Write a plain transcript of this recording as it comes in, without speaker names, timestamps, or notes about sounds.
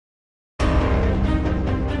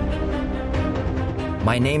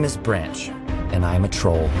My name is Branch, and I'm a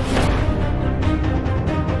troll.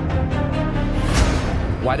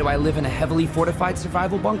 Why do I live in a heavily fortified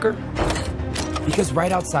survival bunker? Because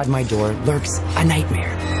right outside my door lurks a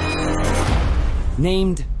nightmare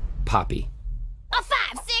named Poppy. A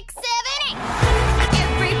 5, 6, 7, 8.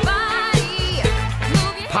 Everybody,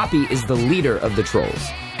 move your Poppy is the leader of the trolls,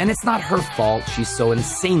 and it's not her fault she's so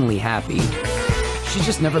insanely happy. She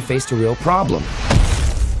just never faced a real problem.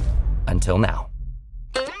 Until now.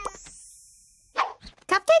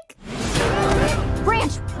 Cupcake?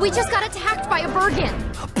 Branch, we just got attacked by a Bergen.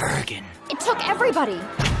 A Bergen. It took everybody.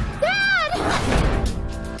 Dad!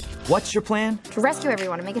 What's your plan? To rescue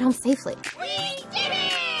everyone and make it home safely. We did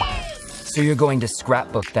it! So you're going to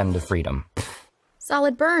scrapbook them to freedom.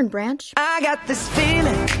 Solid burn, Branch. I got this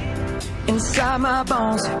feeling inside my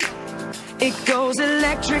bones. It goes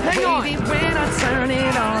electric, baby, when I turn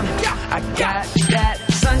it on. I got that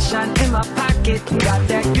sunshine in my pocket, got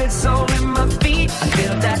that good soul in my feet. I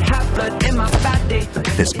feel that hot blood in my body.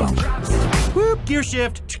 Fist bump. Whoop, gear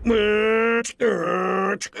shift. I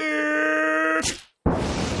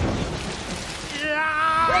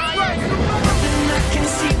can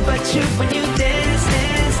see but you when you dance,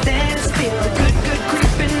 dance, dance. Feel the good, good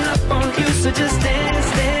creeping up on you. So just dance,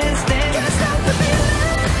 dance, dance. Can't stop the feeling.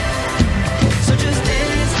 So just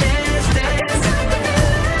dance, dance, dance. Can't stop the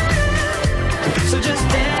feeling. So just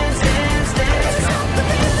dance, dance, dance. Can't stop the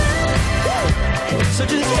feeling. So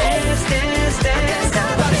just dance, dance, dance.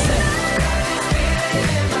 Everybody say.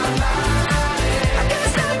 I can't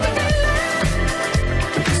stop the feeling.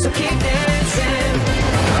 So keep dancing.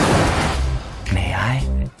 May I?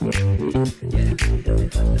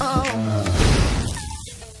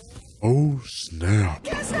 Oh, snap.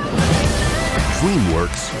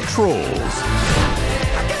 DreamWorks Trolls.